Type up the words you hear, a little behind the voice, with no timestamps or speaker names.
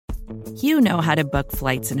You know how to book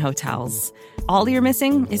flights and hotels. All you're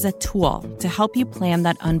missing is a tool to help you plan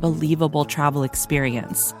that unbelievable travel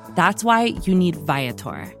experience. That's why you need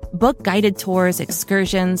Viator. Book guided tours,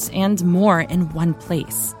 excursions, and more in one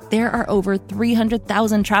place. There are over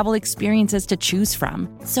 300,000 travel experiences to choose from,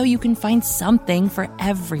 so you can find something for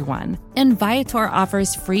everyone. And Viator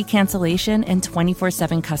offers free cancellation and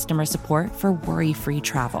 24/7 customer support for worry-free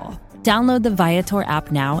travel. Download the Viator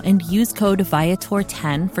app now and use code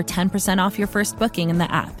Viator10 for 10% off your first booking in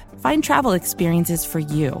the app. Find travel experiences for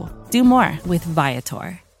you. Do more with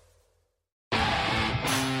Viator.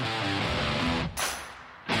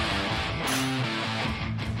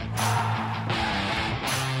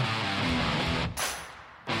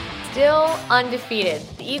 Still undefeated.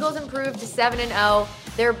 The Eagles improved to 7-0.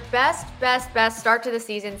 Their best start to the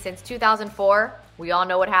season since 2004. We all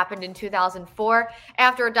know what happened in 2004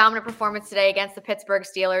 after a dominant performance today against the Pittsburgh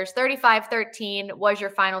Steelers. 35-13 was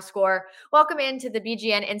your final score. Welcome into the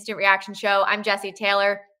BGN Instant Reaction Show. I'm Jesse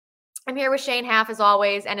Taylor. I'm here with Shane Half as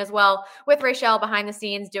always, and as well with Rachel behind the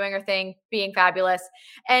scenes doing her thing, being fabulous.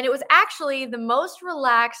 And it was actually the most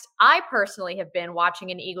relaxed I personally have been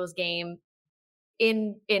watching an Eagles game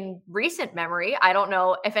in recent memory. I don't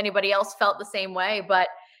know if anybody else felt the same way, but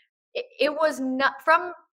it was not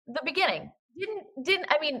from the beginning.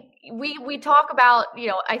 I mean, we talk about,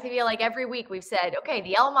 I feel like every week we've said, okay,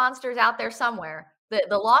 the L Monster's out there somewhere.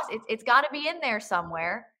 The loss, it's got to be in there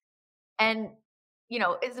somewhere. And,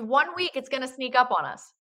 it's 1 week, it's going to sneak up on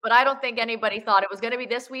us. But I don't think anybody thought it was going to be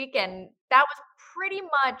this week. And that was pretty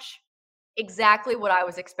much exactly what I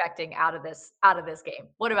was expecting out of this game.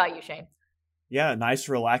 What about you, Shane? Yeah, nice,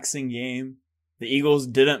 relaxing game. The Eagles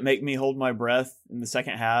didn't make me hold my breath in the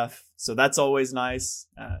second half, so that's always nice.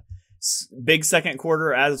 Big second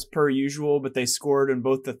quarter as per usual, but they scored in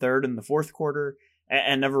both the third and the fourth quarter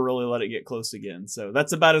and never really let it get close again. So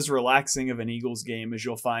that's about as relaxing of an Eagles game as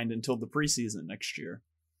you'll find until the preseason next year.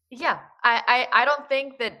 Yeah, I don't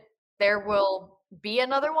think that there will be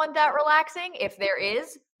another one that relaxing. If there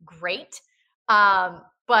is, great. But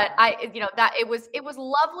that it was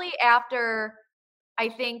lovely after. I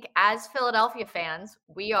think as Philadelphia fans,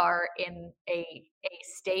 we are in a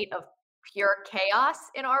state of pure chaos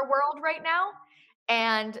in our world right now.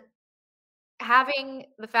 And having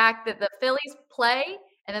the fact that the Phillies play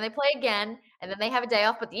and then they play again and then they have a day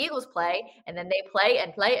off, but the Eagles play and then they play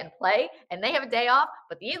and play and play and they have a day off,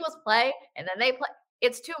 but the Eagles play and then they play.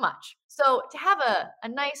 It's too much. So to have a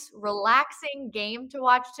nice, relaxing game to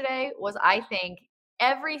watch today was, I think,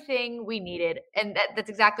 everything we needed. And that's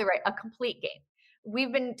exactly right. A complete game.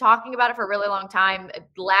 We've been talking about it for a really long time.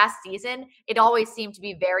 Last season, it always seemed to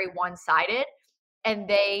be very one-sided, and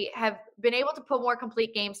they have been able to put more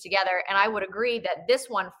complete games together. And I would agree that this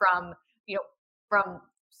one from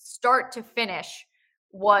start to finish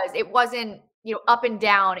wasn't, up and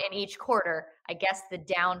down in each quarter. I guess the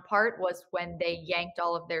down part was when they yanked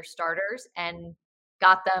all of their starters and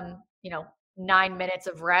got them, 9 minutes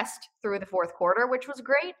of rest through the fourth quarter, which was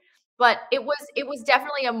great. But it was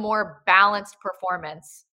definitely a more balanced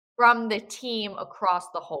performance from the team across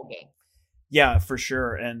the whole game. Yeah, for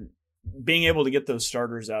sure. And being able to get those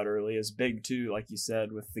starters out early is big too, like you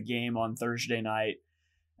said, with the game on Thursday night.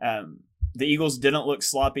 The Eagles didn't look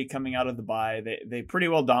sloppy coming out of the bye. They pretty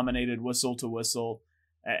well dominated whistle to whistle,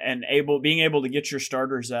 and being able to get your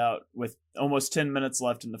starters out with almost 10 minutes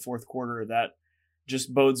left in the fourth quarter. That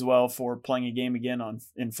just bodes well for playing a game again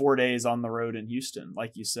in 4 days on the road in Houston,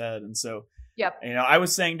 like you said. And so, yep. I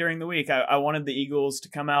was saying during the week, I wanted the Eagles to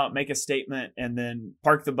come out, make a statement, and then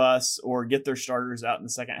park the bus or get their starters out in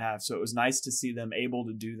the second half. So it was nice to see them able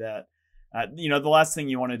to do that. The last thing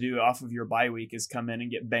you want to do off of your bye week is come in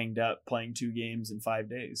and get banged up playing 2 games in 5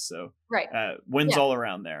 days. So right. Wins all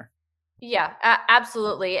around there. Yeah,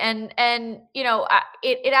 absolutely. And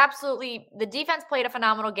it absolutely, the defense played a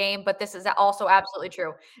phenomenal game, but this is also absolutely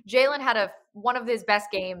true. Jalen had one of his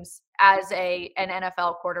best games as an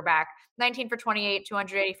NFL quarterback, 19 for 28,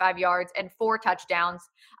 285 yards and 4 touchdowns,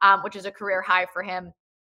 which is a career high for him.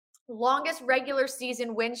 Longest regular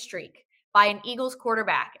season win streak by an Eagles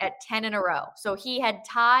quarterback at 10 in a row. So he had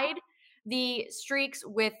tied the streaks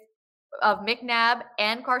of McNabb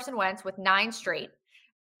and Carson Wentz with 9 straight.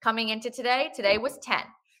 Coming into today was 10.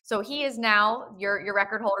 So he is now your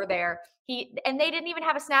record holder there. And they didn't even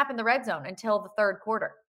have a snap in the red zone until the third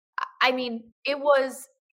quarter. I mean, he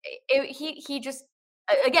just,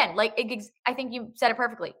 again, I think you said it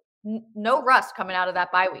perfectly. No rust coming out of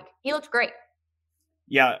that bye week. He looked great.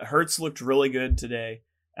 Yeah, Hurts looked really good today.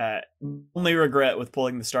 Only regret with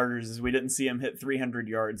pulling the starters is we didn't see him hit 300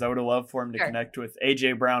 yards. I would have loved for him to connect with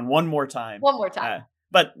A.J. Brown one more time.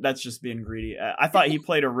 but that's just being greedy. I thought he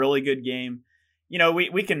played a really good game.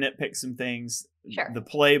 We can nitpick some things. Sure. The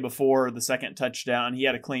play before the second touchdown, he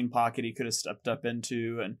had a clean pocket he could have stepped up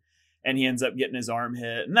into, and he ends up getting his arm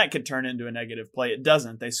hit, and that could turn into a negative play. It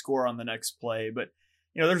doesn't. They score on the next play, but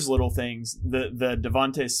there's little things. The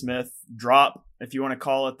Devontae Smith drop, if you want to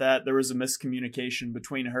call it that, there was a miscommunication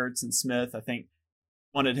between Hurts and Smith. I think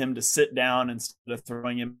wanted him to sit down instead of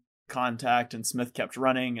throwing him contact, and Smith kept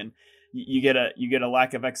running, and you get a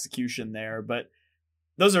lack of execution there. But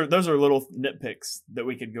those are little nitpicks that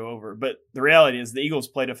we could go over. But the reality is the Eagles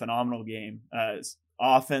played a phenomenal game.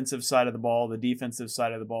 Offensive side of the ball, the defensive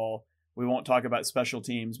side of the ball. We won't talk about special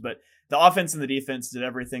teams, but the offense and the defense did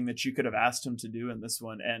everything that you could have asked them to do in this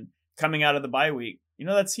one. And coming out of the bye week,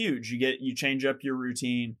 that's huge. You change up your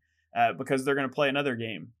routine because they're going to play another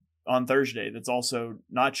game on Thursday that's also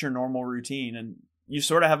not your normal routine, and you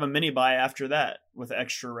sort of have a mini bye after that with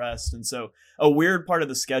extra rest. And so a weird part of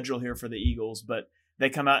the schedule here for the Eagles, but they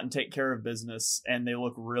come out and take care of business, and they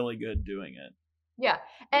look really good doing it. Yeah.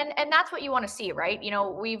 And that's what you want to see, right?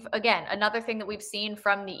 We've, again, another thing that we've seen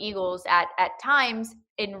from the Eagles at times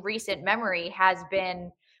in recent memory has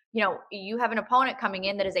been, you have an opponent coming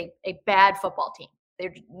in that is a bad football team.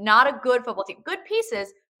 They're not a good football team. Good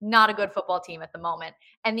pieces, not a good football team at the moment.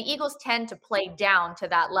 And the Eagles tend to play down to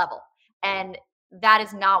that level. And that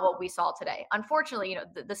is not what we saw today. Unfortunately,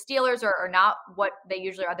 the Steelers are not what they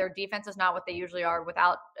usually are. Their defense is not what they usually are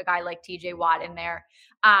without a guy like TJ Watt in there.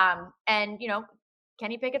 And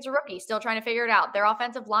Kenny Pickett's a rookie, still trying to figure it out. Their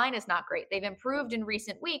offensive line is not great. They've improved in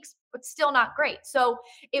recent weeks, but still not great. So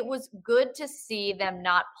it was good to see them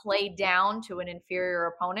not play down to an inferior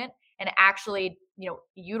opponent and actually,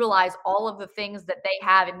 utilize all of the things that they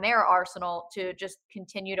have in their arsenal to just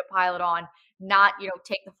continue to pile it on, not,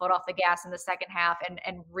 take the foot off the gas in the second half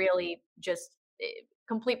and really just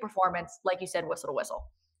complete performance, like you said, whistle to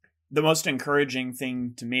whistle. The most encouraging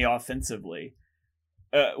thing to me offensively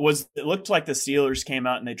was it looked like the Steelers came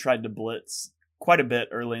out and they tried to blitz quite a bit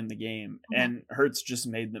early in the game, and Hurts just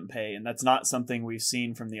made them pay. And that's not something we've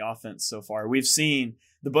seen from the offense so far. We've seen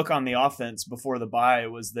the book on the offense before the bye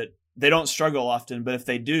was that they don't struggle often, but if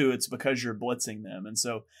they do, it's because you're blitzing them. And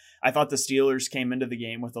so I thought the Steelers came into the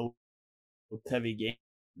game with a heavy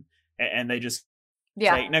game, and they just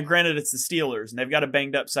now granted it's the Steelers and they've got a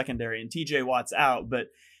banged up secondary and TJ Watt's out, but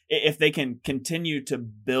if they can continue to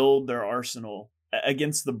build their arsenal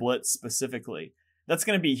against the blitz specifically, that's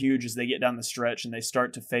going to be huge as they get down the stretch and they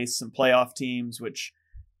start to face some playoff teams, which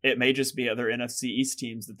it may just be other NFC East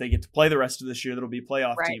teams that they get to play the rest of this year that'll be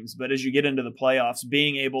playoff teams. But as you get into the playoffs,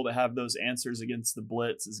 being able to have those answers against the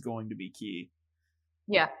blitz is going to be key.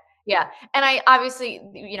 Yeah. Yeah. And I obviously,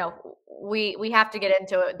 we have to get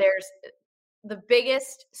into it. There's the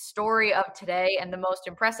biggest story of today, and the most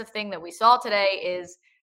impressive thing that we saw today is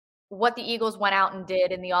what the Eagles went out and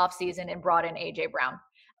did in the offseason and brought in A.J. Brown.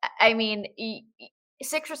 I mean,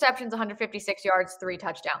 6 receptions, 156 yards, 3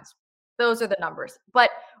 touchdowns. Those are the numbers.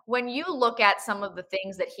 But when you look at some of the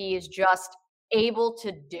things that he is just able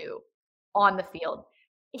to do on the field,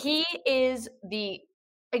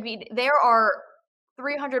 there are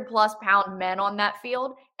 300 plus pound men on that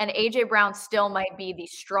field, and A.J. Brown still might be the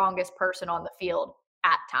strongest person on the field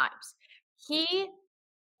at times.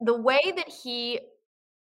 The way that he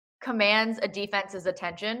commands a defense's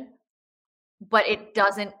attention, but it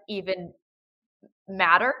doesn't even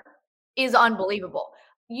matter, is unbelievable.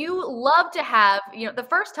 You love to have, the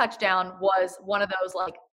first touchdown was one of those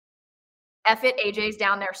like, F it, AJ's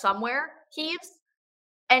down there somewhere heaves.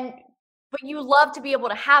 But you love to be able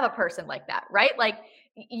to have a person like that, right? Like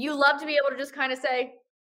you love to be able to just kind of say,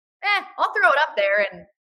 I'll throw it up there and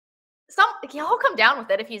he'll come down with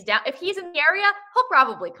it. If he's down, if he's in the area, he'll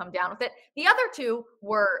probably come down with it. The other two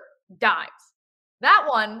were dimes. That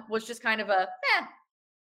one was just kind of a,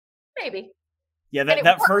 maybe. Yeah,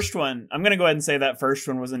 that first one, I'm going to go ahead and say that first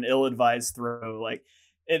one was an ill-advised throw. Like,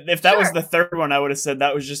 if that was the third one, I would have said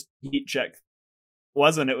that was just heat check.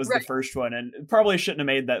 Wasn't. It was the first one, and probably shouldn't have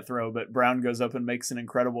made that throw, but Brown goes up and makes an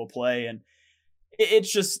incredible play. And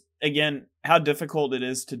it's just, again, how difficult it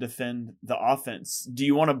is to defend the offense. Do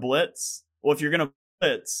you want to blitz? Well, if you're going to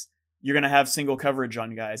blitz, you're going to have single coverage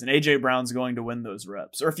on guys, and A.J. Brown's going to win those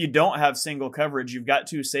reps. Or if you don't have single coverage, you've got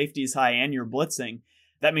 2 safeties high and you're blitzing.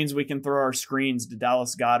 That means we can throw our screens to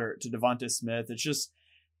Dallas Goedert, to Devonta Smith.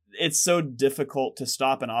 It's so difficult to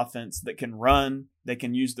stop an offense that can run. They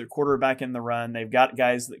can use their quarterback in the run. They've got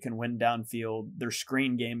guys that can win downfield. Their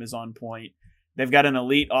screen game is on point. They've got an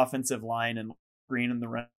elite offensive line and screen in the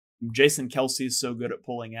run. Jason Kelce is so good at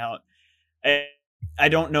pulling out. I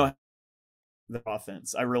don't know the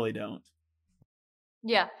offense. I really don't.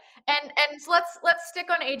 Yeah. And so let's stick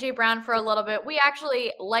on AJ Brown for a little bit. We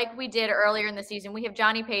actually, like we did earlier in the season, we have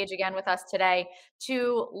Johnny Page again with us today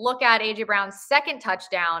to look at AJ Brown's second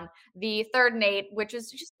touchdown, the 3rd and 8, which is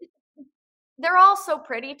just, they're all so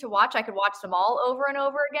pretty to watch. I could watch them all over and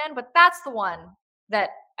over again, but that's the one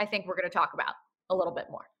that I think we're going to talk about a little bit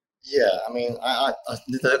more. Yeah, I mean,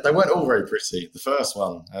 they weren't all very pretty. The first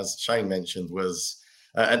one, as Shane mentioned, was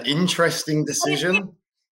an interesting decision.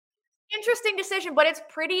 Interesting decision, but it's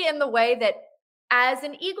pretty in the way that as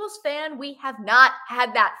an Eagles fan, we have not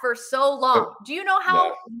had that for so long. Do you know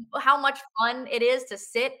how much fun it is to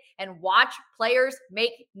sit and watch players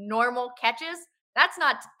make normal catches? That's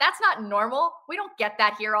not normal. We don't get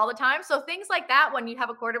that here all the time. So things like that, when you have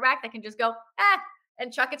a quarterback that can just go,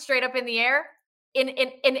 and chuck it straight up in the air in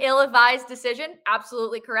an ill-advised decision,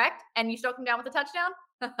 absolutely correct. And you still come down with a touchdown?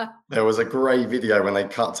 There was a great video when they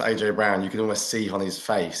cut to AJ Brown. You could almost see on his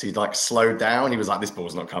face. He'd like slowed down. He was like, this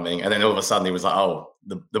ball's not coming. And then all of a sudden he was like, oh,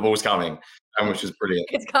 the ball's coming. And which was brilliant.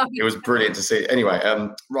 It's coming. It was brilliant to see. Anyway,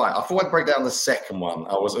 right. I thought I'd break down the second one.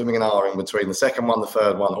 I was umming and ahhing between the second one, the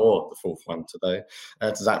third one, or the fourth one today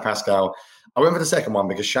to Zach Pascal. I went for the second one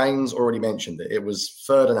because Shane's already mentioned it. It was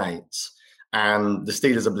 3rd and 8. And the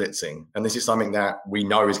Steelers are blitzing. And this is something that we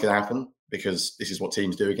know is going to happen because this is what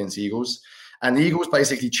teams do against the Eagles. And the Eagles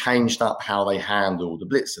basically changed up how they handle the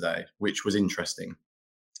blitz today, which was interesting.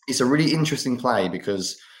 It's a really interesting play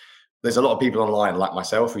because there's a lot of people online like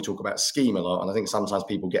myself who talk about scheme a lot. And I think sometimes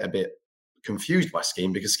people get a bit confused by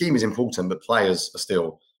scheme because scheme is important, but players are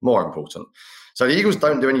still more important. So the Eagles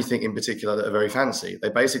don't do anything in particular that are very fancy. They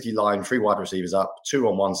basically line 3 wide receivers up, 2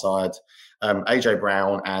 on one side. AJ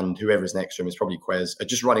Brown and whoever's next to him is probably Quez are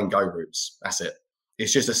just running go routes. That's it.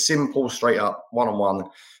 It's just a simple, straight up one-on-one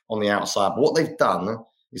on the outside. But what they've done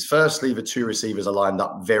is firstly, the 2 receivers are lined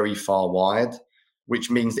up very far wide, which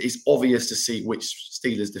means that it's obvious to see which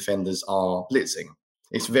Steelers defenders are blitzing.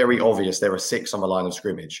 It's very obvious there are 6 on the line of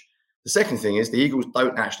scrimmage. The second thing is the Eagles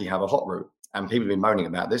don't actually have a hot route. And people have been moaning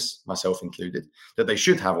about this, myself included, that they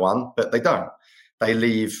should have one, but they don't. They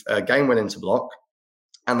leave Gainwell to block,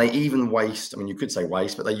 and they even waste, I mean, you could say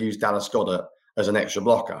waste, but they use Dallas Goedert as an extra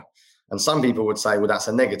blocker. And some people would say, well, that's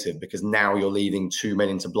a negative because now you're leaving 2 men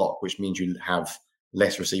into block, which means you have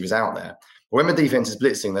less receivers out there. But when the defense is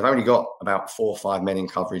blitzing, they've only got about 4 or 5 men in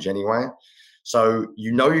coverage anyway. So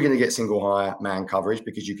you know you're going to get single high man coverage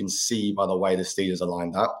because you can see by the way the Steelers are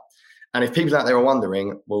lined up. And if people out there are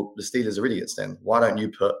wondering, well, the Steelers are idiots then. Why don't you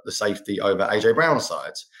put the safety over AJ Brown's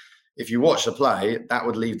side? If you watch the play, that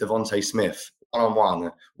would leave Devontae Smith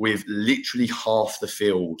one-on-one with literally half the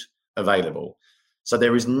field available. So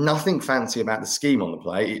there is nothing fancy about the scheme on the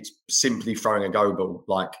play. It's simply throwing a go ball,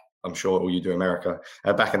 like I'm sure all you do in America.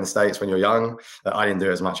 Back in the States when you're young, I didn't do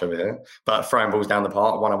it as much over here. But throwing balls down the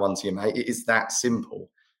park, one-on-one to your mate, it is that simple.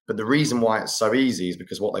 But the reason why it's so easy is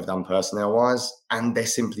because what they've done personnel-wise, and they're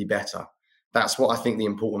simply better. That's what I think the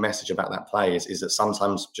important message about that play is that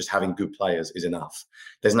sometimes just having good players is enough.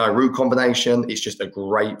 There's no route combination. It's just a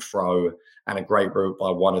great throw and a great route by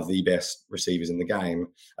one of the best receivers in the game.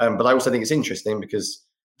 But I also think it's interesting because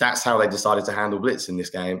that's how they decided to handle blitz in this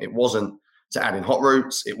game. It wasn't to add in hot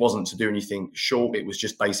routes. It wasn't to do anything short. It was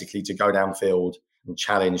just basically to go downfield and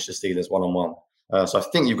challenge the Steelers one-on-one. So I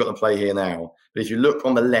think you've got the play here now. But if you look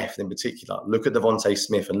on the left in particular, look at Devontae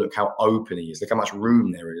Smith and look how open he is. Look how much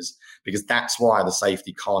room there is, because that's why the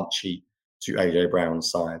safety can't cheat to AJ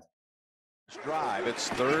Brown's side. Drive. It's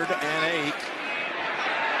 3rd and 8.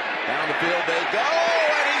 Down the field they go,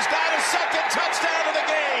 and he's got his second touchdown of the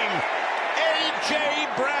game.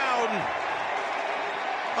 AJ Brown.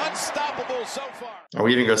 Unstoppable so far. And we're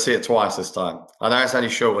even going to see it twice this time. I know it's only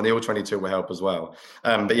short, and the All-22 will help as well.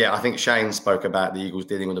 But yeah, I think Shane spoke about the Eagles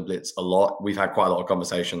dealing with the blitz a lot. We've had quite a lot of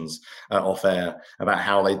conversations off air about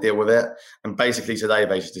how they deal with it. And basically today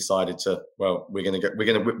they just decided to, well, we're going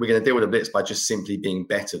to deal with the blitz by just simply being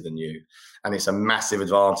better than you. And it's a massive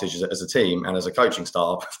advantage as a team and as a coaching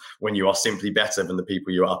staff when you are simply better than the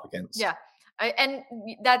people you're up against. Yeah, and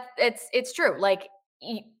that it's true. Like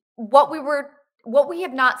what we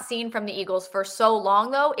have not seen from the Eagles for so long,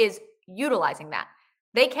 though, is utilizing that.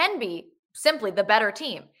 They can be simply the better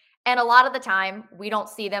team. And a lot of the time, we don't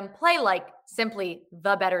see them play like simply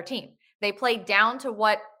the better team. They play down to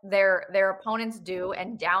what their opponents do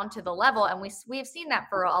and down to the level. And we've seen that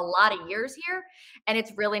for a lot of years here. And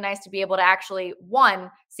it's really nice to be able to actually,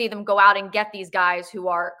 one, see them go out and get these guys who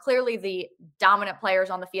are clearly the dominant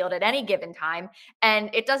players on the field at any given time.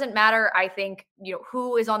 And it doesn't matter, I think,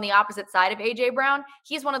 who is on the opposite side of AJ Brown.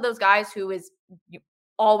 He's one of those guys who is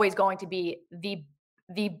always going to be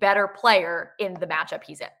the better player in the matchup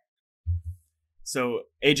he's in. So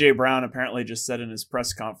A.J. Brown apparently just said in his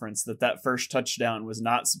press conference that first touchdown was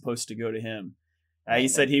not supposed to go to him. He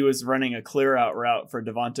said he was running a clear out route for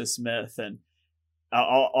Devonta Smith, and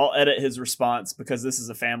I'll edit his response because this is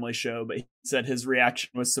a family show, but he said his reaction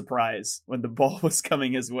was surprise when the ball was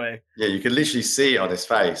coming his way. Yeah, you could literally see it on his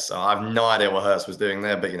face. I have no idea what Hurts was doing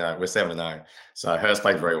there, but, we're 7-0. So Hurts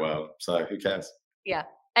played very well. So who cares? Yeah.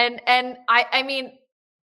 And I mean,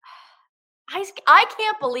 I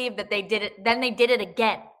can't believe that they did it. Then they did it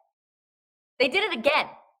again. They did it again.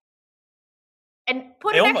 And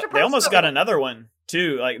put an extra person. They almost got another one,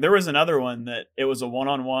 too. Like, there was another one that it was a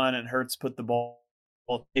one-on-one and Hurts put the ball.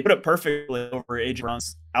 He put it perfectly over A.J.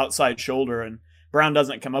 Brown's outside shoulder, and Brown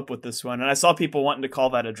doesn't come up with this one. And I saw people wanting to call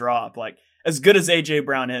that a drop. Like, as good as A.J.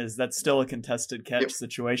 Brown is, that's still a contested catch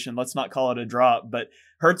situation. Let's not call it a drop. But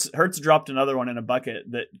Hurts dropped another one in a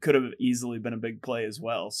bucket that could have easily been a big play as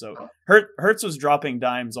well. So Hurts was dropping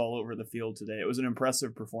dimes all over the field today. It was an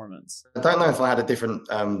impressive performance. I don't know if I had a different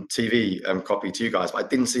TV copy to you guys, but I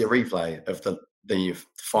didn't see a replay of the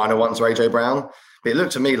final ones for A.J. Brown. But it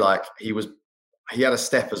looked to me like he had a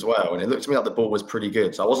step as well, and it looked to me like the ball was pretty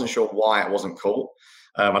good. So I wasn't sure why it wasn't called.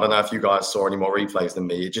 I don't know if you guys saw any more replays than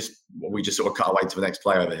me. We just sort of cut away to the next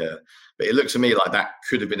play over here. But it looked to me like that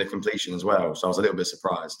could have been a completion as well. So I was a little bit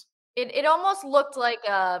surprised. It almost looked like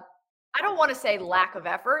I don't want to say lack of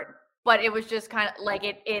effort, but it was just kind of like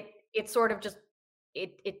it sort of just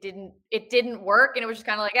it didn't work, and it was just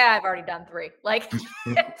kind of like, I've already done 3. Like,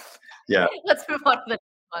 yeah. Let's move on to the next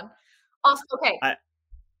one. Also, okay.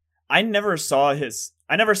 I never saw his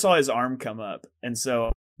arm come up, and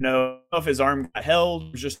so no, if his arm got held,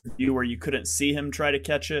 it was just a view where you couldn't see him try to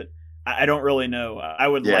catch it. I don't really know. I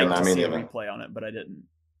would like to see a replay on it, but I didn't.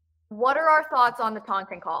 What are our thoughts on the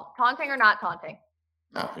taunting call? Taunting or not taunting?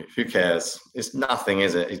 No, who cares? It's nothing,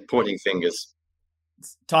 is it? He's pointing fingers.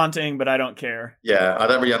 It's taunting, but I don't care. Yeah, I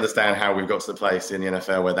don't really understand how we've got to the place in the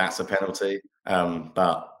NFL where that's a penalty.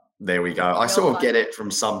 But there we go. I sort of get it from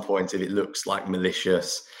some point if it looks like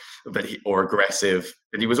malicious or aggressive.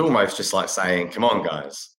 But he was almost just like saying, come on,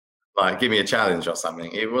 guys. Like, give me a challenge or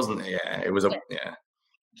something. It wasn't, it was You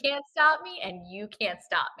can't stop me, and you can't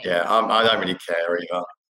stop me. Yeah, I don't really care either.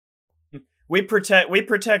 We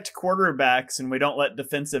protect quarterbacks, and we don't let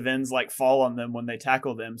defensive ends like fall on them when they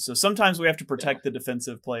tackle them. So sometimes we have to protect the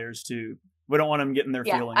defensive players too. We don't want them getting their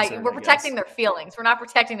feelings hurt, we're protecting their feelings. We're not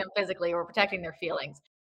protecting them physically. We're protecting their feelings.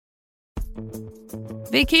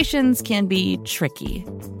 Vacations can be tricky.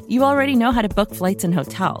 You already know how to book flights and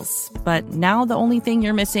hotels, but now the only thing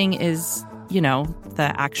you're missing is,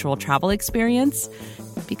 the actual travel experience.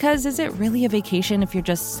 Because is it really a vacation if you're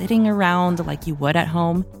just sitting around like you would at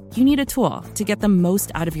home? You need a tool to get the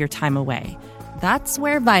most out of your time away. That's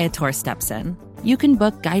where Viator steps in. You can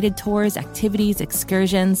book guided tours, activities,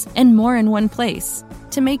 excursions, and more in one place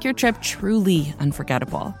to make your trip truly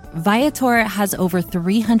unforgettable. Viator has over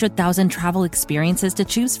 300,000 travel experiences to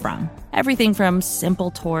choose from. Everything from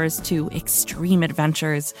simple tours to extreme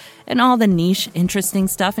adventures and all the niche, interesting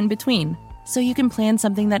stuff in between. So you can plan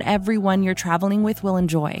something that everyone you're traveling with will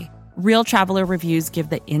enjoy. Real traveler reviews give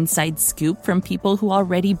the inside scoop from people who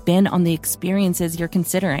already been on the experiences you're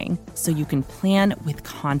considering, so you can plan with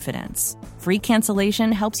confidence. Free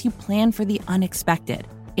cancellation helps you plan for the unexpected.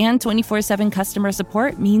 And 24/7 customer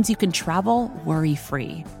support means you can travel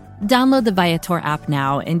worry-free. Download the Viator app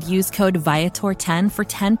now and use code Viator10 for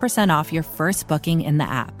 10% off your first booking in the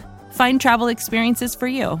app. Find travel experiences for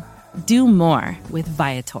you. Do more with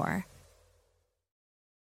Viator.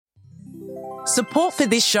 Support for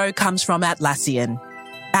this show comes from Atlassian.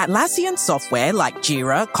 Atlassian software like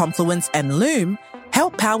Jira, Confluence, and Loom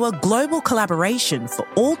help power global collaboration for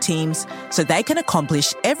all teams so they can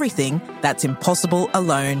accomplish everything that's impossible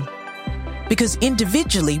alone. Because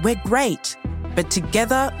individually we're great, but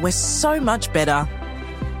together we're so much better.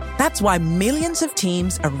 That's why millions of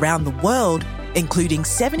teams around the world, including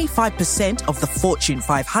 75% of the Fortune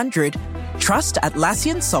 500, trust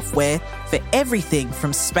Atlassian software for everything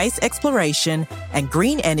from space exploration and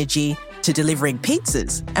green energy to delivering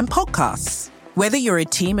pizzas and podcasts. Whether you're a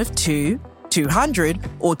team of 2, 200,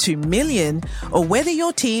 or 2 million, or whether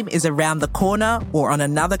your team is around the corner or on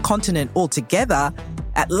another continent altogether,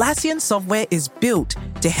 Atlassian software is built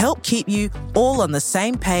to help keep you all on the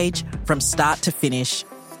same page from start to finish.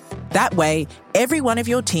 That way, every one of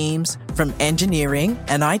your teams, from engineering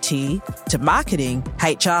and IT to marketing,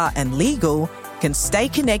 HR, and legal, can stay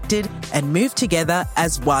connected and move together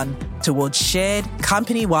as one towards shared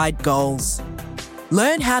company-wide goals.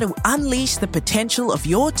 Learn how to unleash the potential of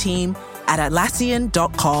your team at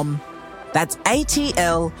Atlassian.com. That's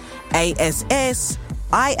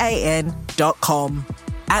Atlassian.com.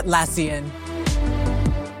 Atlassian.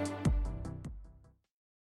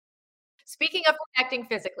 protecting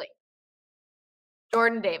physically.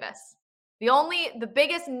 Jordan Davis. The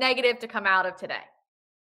biggest negative to come out of today.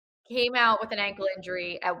 Came out with an ankle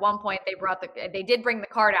injury. At one point, they did bring the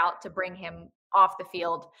cart out to bring him off the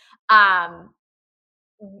field.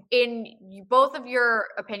 In both of your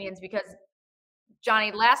opinions, because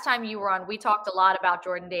Johnny, last time you were on, we talked a lot about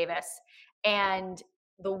Jordan Davis and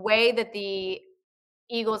the way that the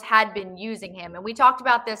Eagles had been using him. And we talked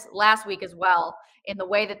about this last week as well, in the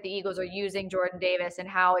way that the Eagles are using Jordan Davis and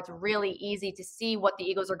how it's really easy to see what the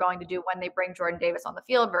Eagles are going to do when they bring Jordan Davis on the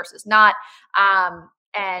field versus not.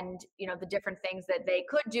 And, the different things that they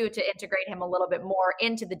could do to integrate him a little bit more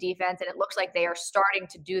into the defense. And it looks like they are starting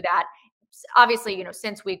to do that. Obviously,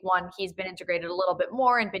 since week one, he's been integrated a little bit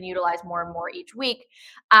more and been utilized more and more each week.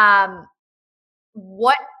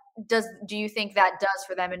 What do you think that does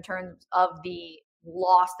for them in terms of the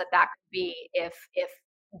loss that could be if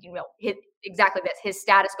exactly this, his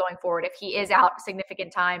status going forward, if he is out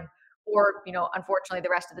significant time or, unfortunately the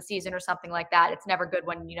rest of the season or something like that? It's never good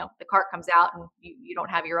when, the cart comes out and you don't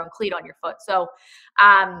have your own cleat on your foot. So,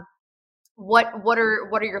 what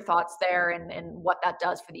are your thoughts there and what that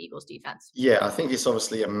does for the Eagles defense? Yeah, I think it's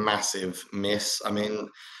obviously a massive miss. I mean,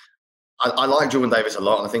 I like Jordan Davis a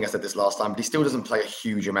lot, and I think I said this last time, but he still doesn't play a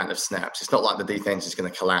huge amount of snaps. It's not like the defense is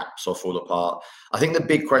going to collapse or fall apart. I think the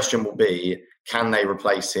big question will be, can they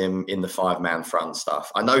replace him in the 5-man front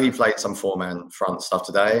stuff? I know he played some 4-man front stuff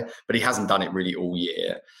today, but he hasn't done it really all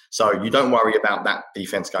year. So you don't worry about that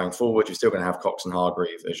defense going forward. You're still going to have Cox and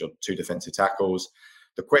Hargrave as your 2 defensive tackles.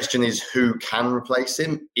 The question is who can replace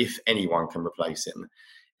him, if anyone can replace him.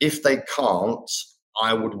 If they can't,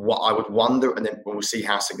 I would wonder, and then we'll see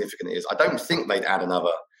how significant it is. I don't think they'd add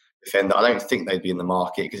another defender. I don't think they'd be in the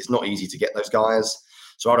market because it's not easy to get those guys.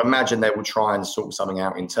 So I'd imagine they will try and sort something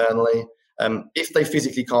out internally. If they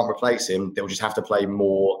physically can't replace him, they'll just have to play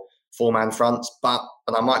more 4-man fronts. But,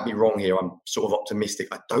 and I might be wrong here, I'm sort of optimistic.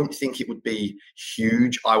 I don't think it would be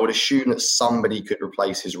huge. I would assume that somebody could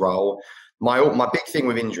replace his role. My big thing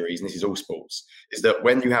with injuries, and this is all sports, is that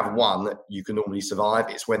when you have one, you can normally survive.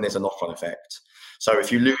 It's when there's a knock-on effect. So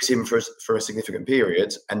if you lose him for a significant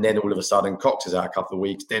period, and then all of a sudden Cox is out a couple of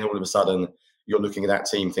weeks, then all of a sudden you're looking at that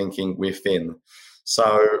team thinking we're thin.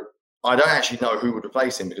 So I don't actually know who would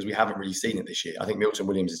replace him because we haven't really seen it this year. I think Milton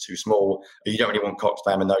Williams is too small. You don't really want Cox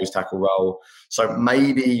playing a nose tackle role. So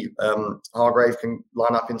maybe Hargrave can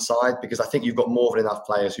line up inside because I think you've got more than enough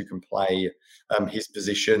players who can play his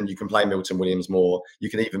position. You can play Milton Williams more.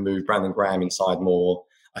 You can even move Brandon Graham inside more.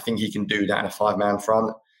 I think he can do that in a 5-man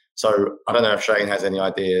front. So I don't know if Shane has any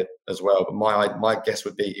idea as well, but my guess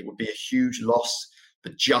would be it would be a huge loss,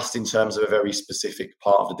 but just in terms of a very specific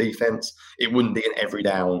part of the defense, it wouldn't be an every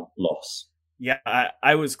down loss. Yeah,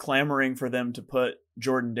 I was clamoring for them to put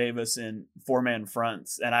Jordan Davis in 4-man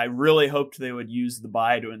fronts, and I really hoped they would use the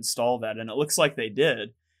bye to install that, and it looks like they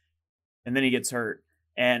did. And then he gets hurt.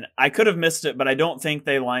 And I could have missed it, but I don't think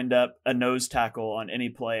they lined up a nose tackle on any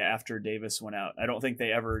play after Davis went out. I don't think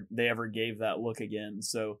they ever gave that look again.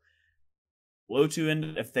 So low to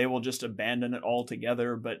end if they will just abandon it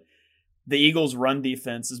altogether. But the Eagles' run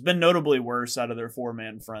defense has been notably worse out of their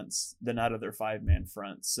 4-man fronts than out of their 5-man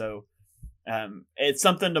fronts. So it's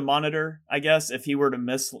something to monitor, I guess. If he were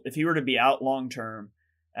to be out long term,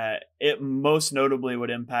 it most notably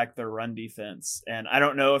would impact their run defense. And I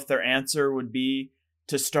don't know if their answer would be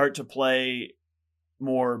to start to play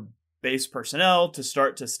more base personnel, to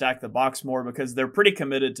start to stack the box more, because they're pretty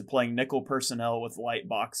committed to playing nickel personnel with light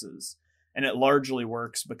boxes. And it largely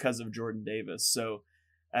works because of Jordan Davis. So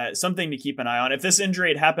something to keep an eye on. If this injury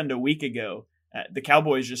had happened a week ago, the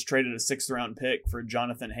Cowboys just traded a 6th-round pick for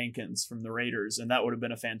Jonathan Hankins from the Raiders, and that would have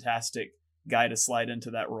been a fantastic guy to slide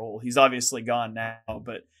into that role. He's obviously gone now,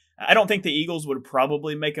 but I don't think the Eagles would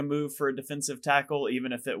probably make a move for a defensive tackle,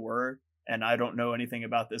 even if it were. And I don't know anything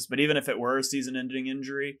about this, but even if it were a season-ending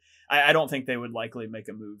injury, I don't think they would likely make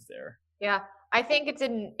a move there. Yeah, I think it's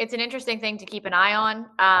an interesting thing to keep an eye on.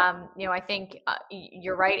 I think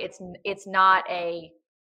you're right. It's not a,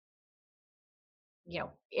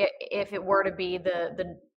 if it were to be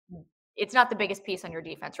it's not the biggest piece on your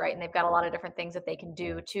defense, right? And they've got a lot of different things that they can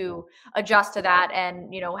do to adjust to that.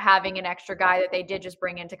 And, having an extra guy that they did just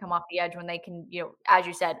bring in to come off the edge when they can, as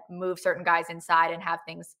you said, move certain guys inside and have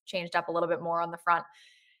things changed up a little bit more on the front.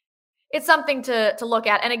 It's something to look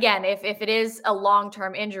at. And again, if it is a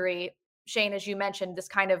long-term injury, Shane, as you mentioned, this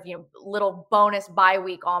kind of, little bonus bye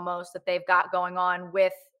week almost that they've got going on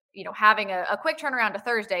with, having a quick turnaround to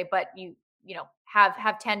Thursday, but you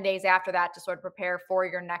have 10 days after that to sort of prepare for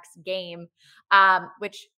your next game.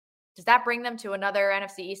 Which does that bring them to another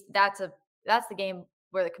NFC East? That's the game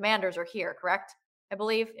where the Commanders are here, correct? I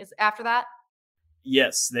believe is after that.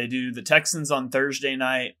 Yes, they do the Texans on Thursday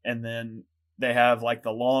night, and then they have like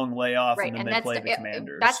the long layoff, right, and then they play the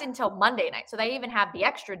Commanders. That's until Monday night. So they even have the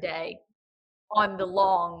extra day on the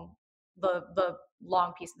long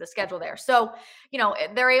piece of the schedule there. So,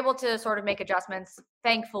 they're able to sort of make adjustments,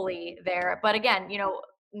 thankfully, there. But again,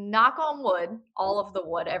 knock on wood, all of the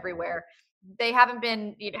wood everywhere. They haven't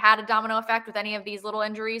had a domino effect with any of these little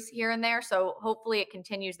injuries here and there. So hopefully it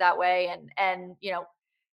continues that way. And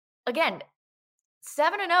again,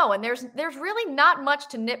 7-0, and there's really not much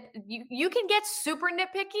to nip. You can get super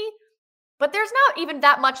nitpicky, but there's not even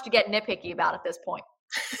that much to get nitpicky about at this point.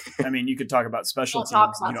 I mean, you could talk about special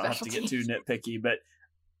teams. You don't have to get too nitpicky, but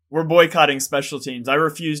we're boycotting special teams. I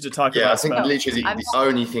refuse to talk about. I think literally the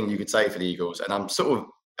only thing you could say for the Eagles, and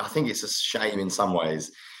I think it's a shame in some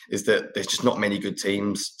ways, is that there's just not many good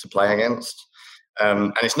teams to play against.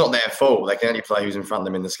 And it's not their fault. They can only play who's in front of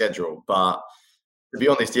them in the schedule. But to be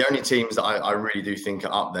honest, the only teams that I really do think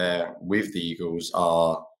are up there with the Eagles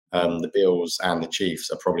are the Bills and the Chiefs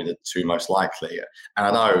are probably the two most likely. And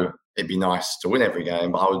I know it'd be nice to win every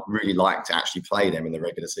game, but I would really like to actually play them in the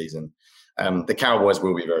regular season. The Cowboys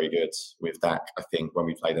will be very good with Dak. I think when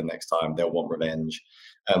we play them next time, they'll want revenge.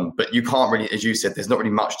 But you can't really, as you said, there's not really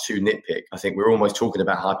much to nitpick. I think we're almost talking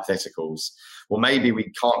about hypotheticals. Well, maybe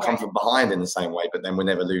we can't come from behind in the same way, but then we're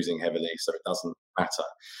never losing heavily, so it doesn't matter.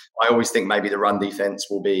 I always think maybe the run defense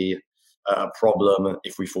will be a problem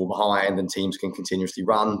if we fall behind and teams can continuously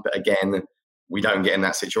run. But again, we don't get in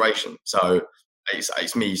that situation. So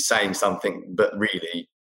it's me saying something, but really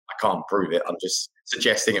I can't prove it. I'm just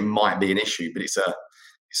suggesting it might be an issue, but it's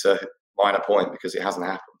a minor point because it hasn't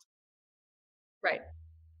happened. Right.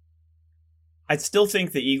 I still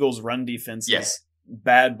think the Eagles' run defense is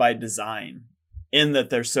bad by design, in that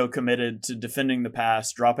they're so committed to defending the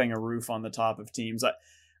pass, dropping a roof on the top of teams.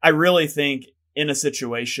 I really think in a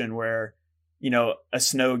situation where, a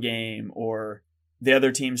snow game or the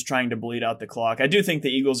other team's trying to bleed out the clock, I do think the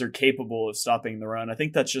Eagles are capable of stopping the run. I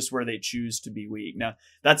think that's just where they choose to be weak. Now,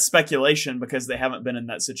 that's speculation because they haven't been in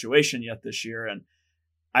that situation yet this year, and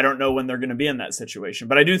I don't know when they're going to be in that situation.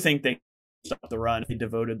 But I do think they stop the run if they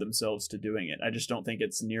devoted themselves to doing it. I just don't think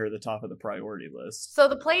it's near the top of the priority list. So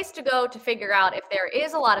the place to go to figure out if there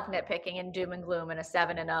is a lot of nitpicking and doom and gloom in a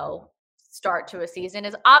 7-0 start to a season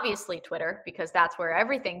is obviously Twitter, because that's where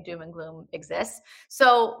everything doom and gloom exists.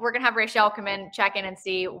 So we're going to have Rachel come in, check in and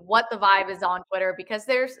see what the vibe is on Twitter, because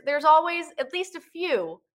there's always at least a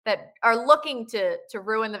few that are looking to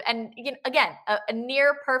ruin them. And again, a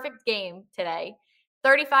near perfect game today,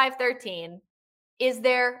 35-13.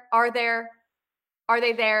 Are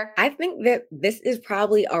they there? I think that this is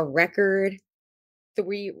probably a record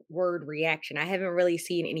 3-word reaction. I haven't really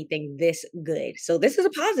seen anything this good. So this is a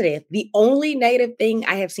positive. The only negative thing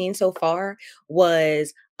I have seen so far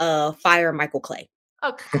was fire Michael Clay.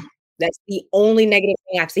 Okay. That's the only negative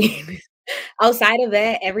thing I've seen. Outside of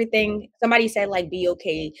that, everything, somebody said like be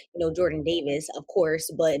okay, Jordan Davis, of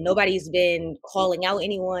course, but nobody's been calling out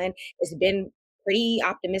anyone. It's been pretty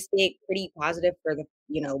optimistic, pretty positive for the,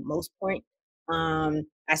 most point.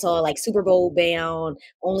 I saw like Super Bowl bound,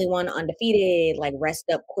 only one undefeated, like rest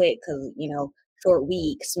up quick because, short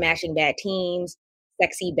week, smashing bad teams,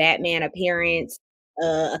 sexy Batman appearance,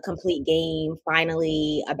 a complete game,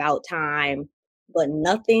 finally about time, but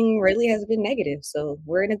nothing really has been negative. So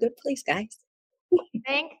we're in a good place, guys.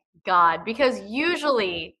 Thank God, because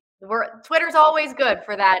usually Twitter's always good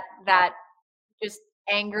for that just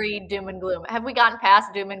angry doom and gloom. Have we gotten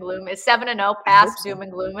past doom and gloom? Is 7-0 past doom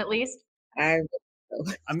and gloom at least?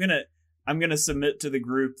 I'm gonna submit to the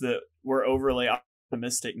group that we're overly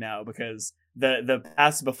optimistic now, because the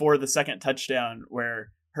pass before the second touchdown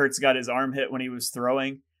where Hurts got his arm hit when he was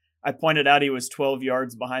throwing, I pointed out he was 12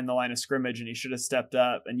 yards behind the line of scrimmage and he should have stepped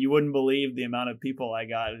up, and you wouldn't believe the amount of people I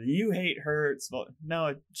got. You hate Hurts. Well,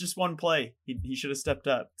 no, just one play. He should have stepped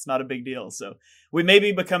up. It's not a big deal. So we may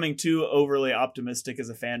be becoming too overly optimistic as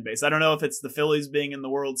a fan base. I don't know if it's the Phillies being in the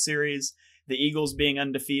World Series, the Eagles being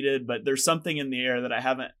undefeated, but there's something in the air that I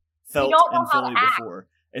haven't felt in Philly before.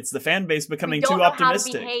 It's the fan base becoming too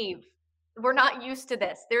optimistic. How to behave. We're not used to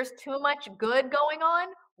this. There's too much good going on.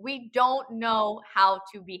 We don't know how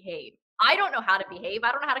to behave. I don't know how to behave.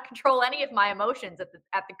 I don't know how to control any of my emotions at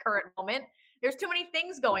the current moment. There's too many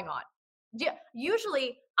things going on.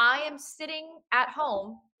 Usually I am sitting at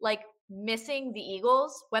home, like missing the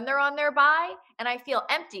Eagles when they're on their bye, and I feel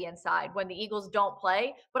empty inside when the Eagles don't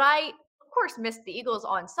play. But I, of course, missed the Eagles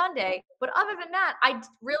on Sunday. But other than that, I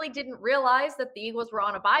really didn't realize that the Eagles were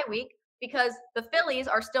on a bye week, because the Phillies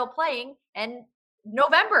are still playing and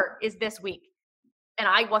November is this week. And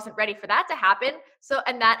I wasn't ready for that to happen.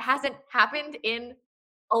 And that hasn't happened in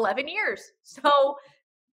 11 years. So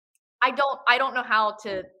I don't know how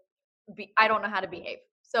to behave.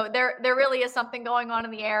 So there really is something going on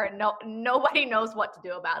in the air, and nobody knows what to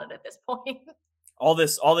do about it at this point. All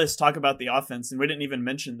this talk about the offense, and we didn't even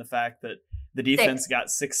mention the fact that the defense got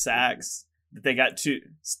 6 sacks, that they got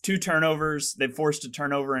two turnovers. They've forced a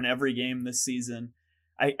turnover in every game this season.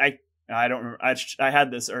 I don't remember. I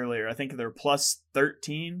had this earlier. I think they're plus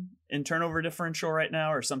 13 in turnover differential right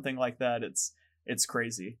now, or something like that. It's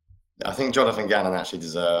crazy. I think Jonathan Gannon actually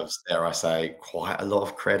deserves, dare I say, quite a lot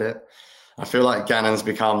of credit. I feel like Gannon's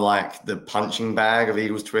become like the punching bag of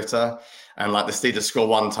Eagles Twitter, and like the Steelers score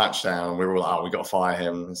 1 touchdown, and we were all like, "Oh, we got to fire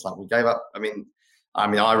him." It's like we gave up. I mean,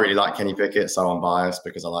 I really like Kenny Pickett, so I'm biased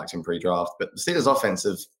because I liked him pre-draft. But the Steelers' offense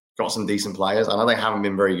have got some decent players. I know they haven't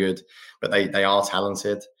been very good, but they are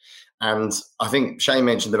talented. And I think Shane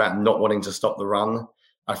mentioned about not wanting to stop the run.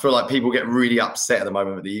 I feel like people get really upset at the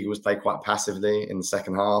moment that the Eagles play quite passively in the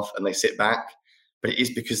second half and they sit back. But it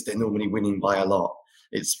is because they're normally winning by a lot.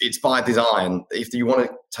 It's by design. If you want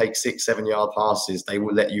to take 6-7 yard passes, they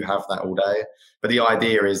will let you have that all day. But the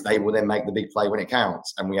idea is they will then make the big play when it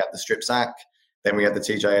counts. And we had the strip sack. Then we had the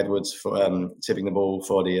TJ Edwards for tipping the ball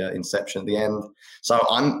for the interception at the end. So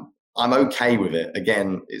I'm okay with it.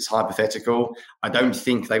 Again, it's hypothetical. I don't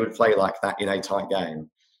think they would play like that in a tight game.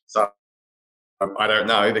 So I don't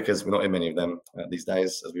know, because we're not in many of them these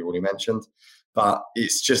days, as we already mentioned. But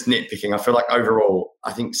it's just nitpicking. I feel like overall,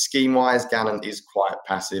 I think scheme-wise, Gannon is quite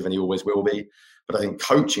passive, and he always will be. But I think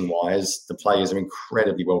coaching-wise, the players are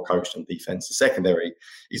incredibly well coached on defense. The secondary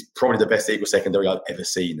is probably the best Eagles secondary I've ever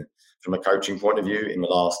seen from a coaching point of view in the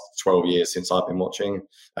last 12 years since I've been watching.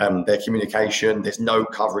 Their communication, there's no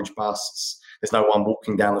coverage busts. There's no one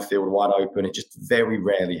walking down the field wide open. It just very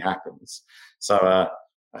rarely happens. So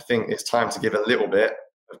I think it's time to give a little bit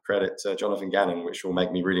of credit to Jonathan Gannon, which will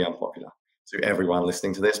make me really unpopular to everyone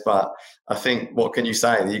listening to this. But I think, what can you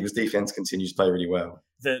say? The Eagles defense continues to play really well.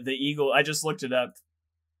 The Eagle, I just looked it up.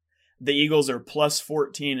 The Eagles are plus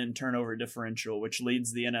 14 in turnover differential, which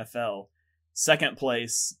leads the NFL. Second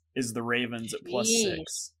place is the Ravens at plus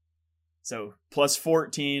 6. So plus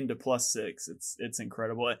 14 to plus 6. It's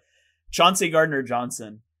incredible. Chauncey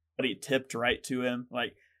Gardner-Johnson, but he tipped right to him.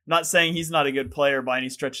 Like, not saying he's not a good player by any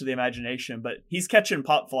stretch of the imagination, but he's catching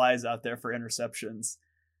pop flies out there for interceptions.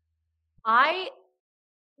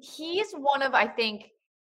 He's one of, I think,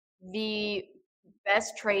 the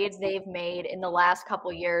best trades they've made in the last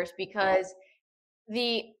couple years, because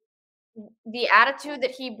the attitude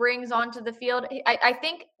that he brings onto the field, I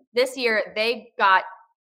think this year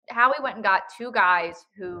Howie went and got 2 guys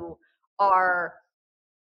who are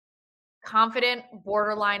confident,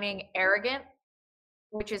 borderlining arrogant,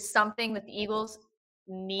 which is something that the Eagles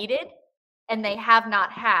needed and they have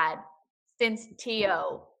not had since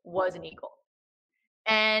T.O. was an Eagle.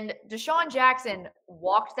 And Deshaun Jackson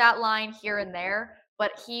walked that line here and there,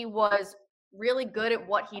 but he was really good at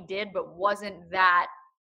what he did, but wasn't that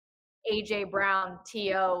A.J. Brown,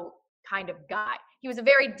 T.O. kind of guy. He was a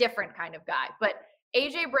very different kind of guy. But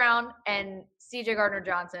A.J. Brown and C.J.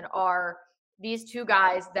 Gardner-Johnson are these 2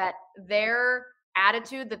 guys that their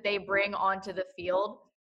attitude that they bring onto the field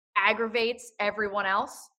aggravates everyone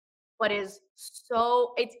else, but is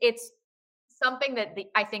so it's something that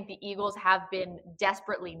I think the Eagles have been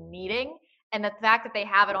desperately needing. And the fact that they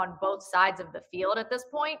have it on both sides of the field at this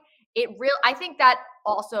point, I think that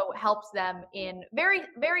also helps them in very,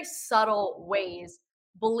 very subtle ways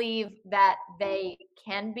believe that they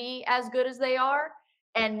can be as good as they are.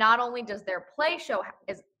 And not only does their play show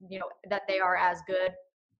that they are as good,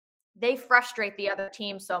 they frustrate the other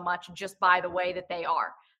team so much just by the way that they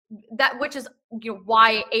are. Which is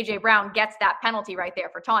why A.J. Brown gets that penalty right there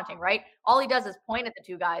for taunting, right? All he does is point at the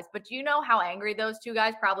 2 guys. But do you know how angry those 2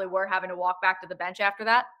 guys probably were having to walk back to the bench after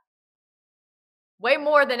that? Way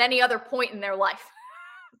more than any other point in their life.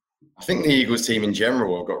 I think the Eagles team in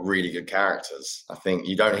general have got really good characters. I think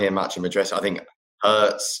you don't hear much of him address. I think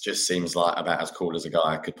Hurts just seems like about as cool as a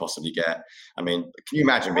guy could possibly get. I mean, can you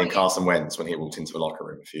imagine being Carson Wentz when he walked into a locker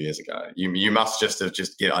room a few years ago? You must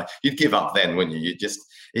you'd give up then, wouldn't you?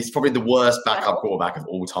 He's probably the worst backup quarterback of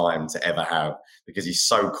all time to ever have, because he's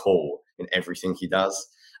so cool in everything he does.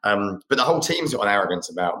 But the whole team's got an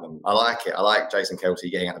arrogance about them. I like it. I like Jason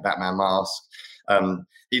Kelce getting out the Batman mask.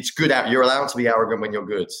 It's good. You're allowed to be arrogant when you're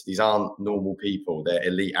good. These aren't normal people. They're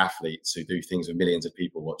elite athletes who do things with millions of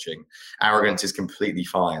people watching. Arrogance is completely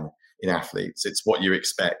fine in athletes. It's what you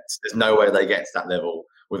expect. There's no way they get to that level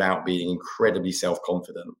without being incredibly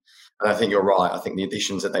self-confident. And I think you're right. I think the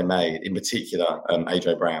additions that they made, in particular,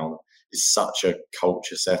 A.J. Brown, is such a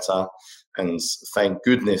culture setter. And thank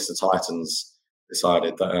goodness the Titans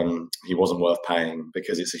decided that he wasn't worth paying,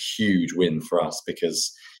 because it's a huge win for us,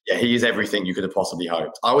 because he is everything you could have possibly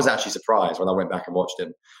hoped. I was actually surprised when I went back and watched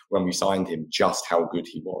him when we signed him, just how good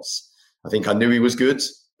he was. I think I knew he was good,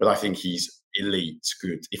 but I think he's elite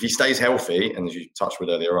good. If he stays healthy, and as you touched with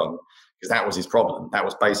earlier on, because that was his problem. That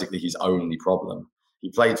was basically his only problem.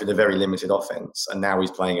 He played with a very limited offense, and now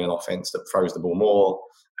he's playing in an offense that throws the ball more,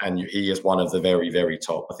 and he is one of the very, very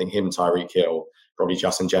top. I think him, Tyreek Hill, probably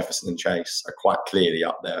Justin Jefferson and Chase are quite clearly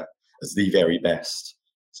up there as the very best.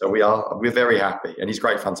 So we're very happy, and he's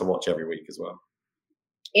great fun to watch every week as well.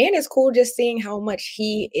 And it's cool just seeing how much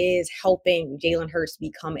he is helping Jalen Hurts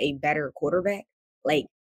become a better quarterback.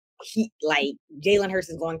 Jalen Hurts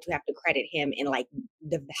is going to have to credit him in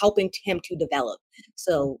helping him to develop.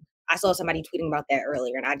 So I saw somebody tweeting about that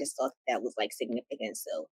earlier, and I just thought that was significant.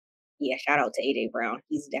 So yeah, shout out to AJ Brown.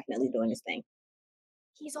 He's definitely doing his thing.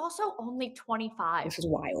 He's also only 25. Which is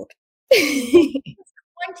wild.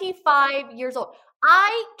 25 years old.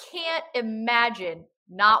 I can't imagine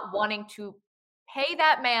not wanting to pay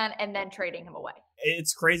that man and then trading him away.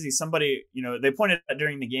 It's crazy. Somebody, they pointed out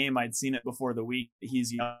during the game, I'd seen it before the week,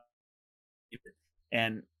 he's young.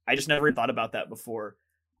 And I just never thought about that before.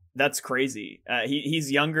 That's crazy.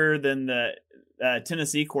 He's younger than the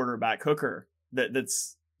Tennessee quarterback Hooker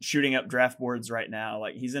that's shooting up draft boards right now.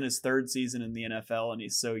 He's in his third season in the NFL, and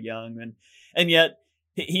he's so young, and yet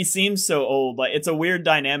he seems so old. It's a weird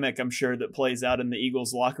dynamic, I'm sure, that plays out in the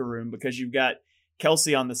Eagles locker room, because you've got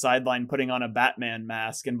Kelsey on the sideline putting on a Batman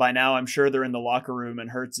mask, and by now I'm sure they're in the locker room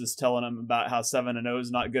and Hurts is telling them about how 7-0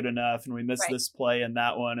 is not good enough, and we missed this play and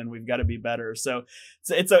that one, and we've got to be better. So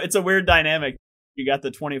it's a weird dynamic. You got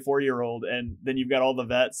the 24-year-old, and then you've got all the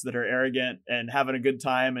vets that are arrogant and having a good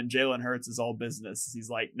time, and Jalen Hurts is all business. He's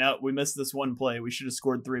like, no, we missed this one play. We should have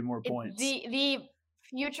scored 3 more points. The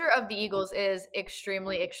future of the Eagles is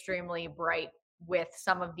extremely, extremely bright with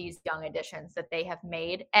some of these young additions that they have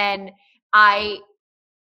made. And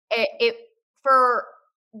for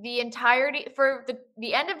the end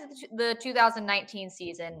of the 2019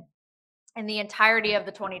 season and the entirety of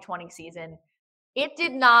the 2020 season, it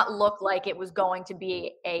did not look like it was going to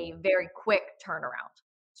be a very quick turnaround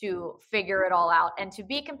to figure it all out and to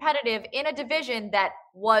be competitive in a division that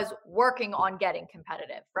was working on getting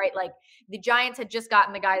competitive, right? The Giants had just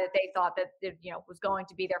gotten the guy that they thought that, was going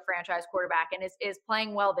to be their franchise quarterback and is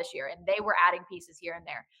playing well this year. And they were adding pieces here and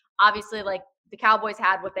there. Obviously, the Cowboys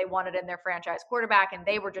had what they wanted in their franchise quarterback, and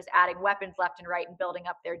they were just adding weapons left and right and building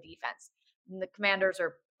up their defense. And the Commanders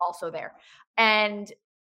are also there. And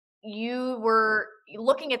you were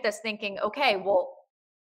looking at this thinking, okay, well,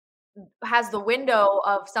 has the window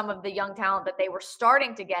of some of the young talent that they were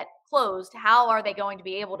starting to get closed? How are they going to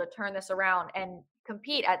be able to turn this around and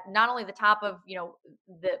compete at not only the top of, you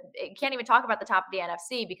can't even talk about the top of the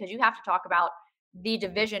NFC, because you have to talk about the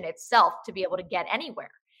division itself to be able to get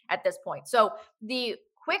anywhere at this point. So the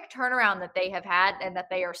quick turnaround that they have had, and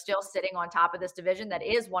that they are still sitting on top of this division that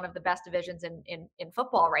is one of the best divisions in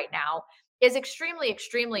football right now, is extremely,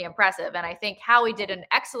 extremely impressive. And I think Howie did an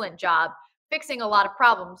excellent job fixing a lot of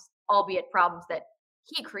problems, albeit problems that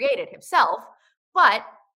he created himself, but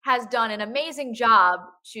has done an amazing job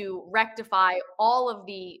to rectify all of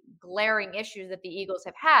the glaring issues that the Eagles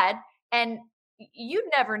have had. And you'd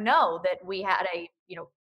never know that we had a,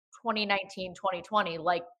 2019, 2020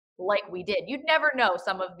 like we did. You'd never know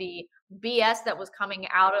some of the BS that was coming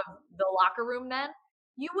out of the locker room then.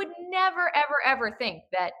 You would never, ever, ever think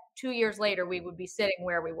that 2 years later we would be sitting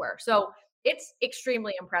where we were. So it's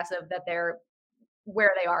extremely impressive that they're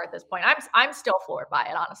where they are at this point. I'm still floored by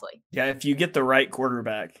it, honestly. Yeah, if you get the right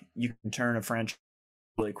quarterback, you can turn a franchise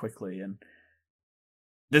really quickly. And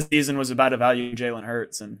this season was about evaluating Jalen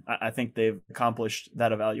Hurts, and I think they've accomplished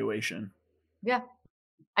that evaluation. Yeah.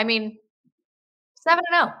 I mean,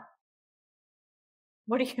 7-0.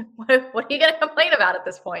 What are you going to complain about at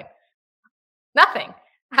this point? Nothing.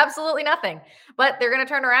 Absolutely nothing. But they're going to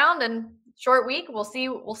turn around, and short week. We'll see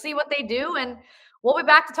what they do, and we'll be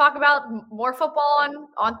back to talk about more football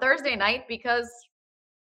on Thursday night, because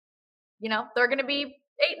they're going to be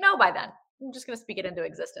 8-0 by then. I'm just going to speak it into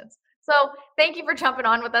existence. So thank you for jumping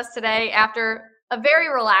on with us today after a very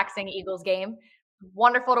relaxing Eagles game.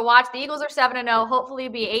 Wonderful to watch. The Eagles are 7-0. Hopefully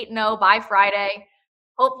be 8-0 by Friday.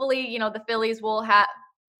 Hopefully, the Phillies will have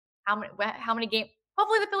how many games?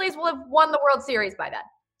 Hopefully the Phillies will have won the World Series by then.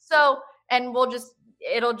 So, and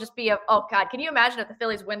it'll just be oh God, can you imagine if the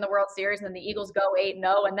Phillies win the World Series and then the Eagles go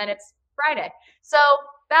 8-0 and then it's Friday? So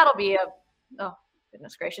that'll be oh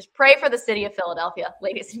goodness gracious. Pray for the city of Philadelphia,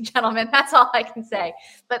 ladies and gentlemen. That's all I can say.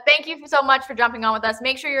 But thank you so much for jumping on with us.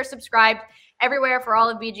 Make sure you're subscribed everywhere for all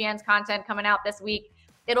of BGN's content coming out this week.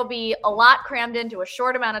 It'll be a lot crammed into a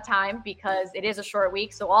short amount of time because it is a short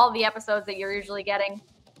week. So all the episodes that you're usually getting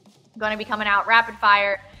going to be coming out rapid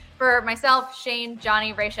fire. For myself, Shane,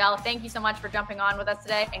 Johnny, Rachel, thank you so much for jumping on with us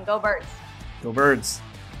today, and go Birds. Go Birds.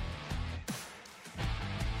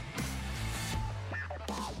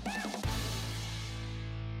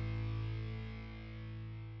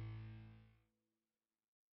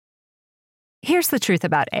 Here's the truth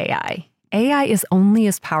about AI. AI is only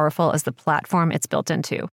as powerful as the platform it's built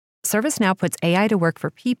into. ServiceNow puts AI to work for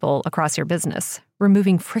people across your business,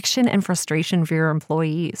 removing friction and frustration for your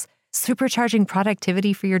employees, supercharging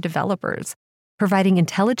productivity for your developers, providing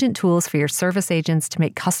intelligent tools for your service agents to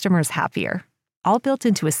make customers happier, all built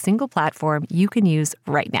into a single platform you can use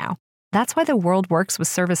right now. That's why the world works with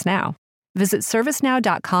ServiceNow. Visit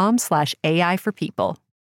servicenow.com/AI for people.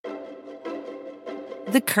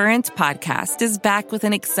 The Current podcast is back with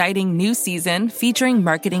an exciting new season featuring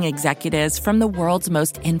marketing executives from the world's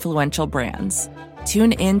most influential brands.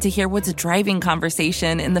 Tune in to hear what's driving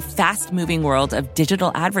conversation in the fast-moving world of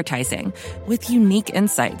digital advertising with unique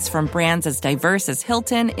insights from brands as diverse as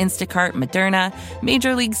Hilton, Instacart, Moderna,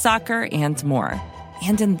 Major League Soccer, and more.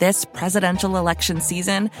 And in this presidential election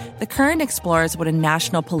season, The Current explores what a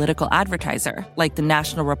national political advertiser, like the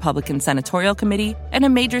National Republican Senatorial Committee, and a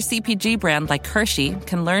major CPG brand like Hershey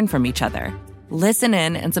can learn from each other. Listen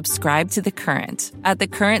in and subscribe to The Current at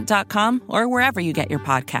thecurrent.com or wherever you get your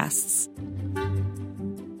podcasts.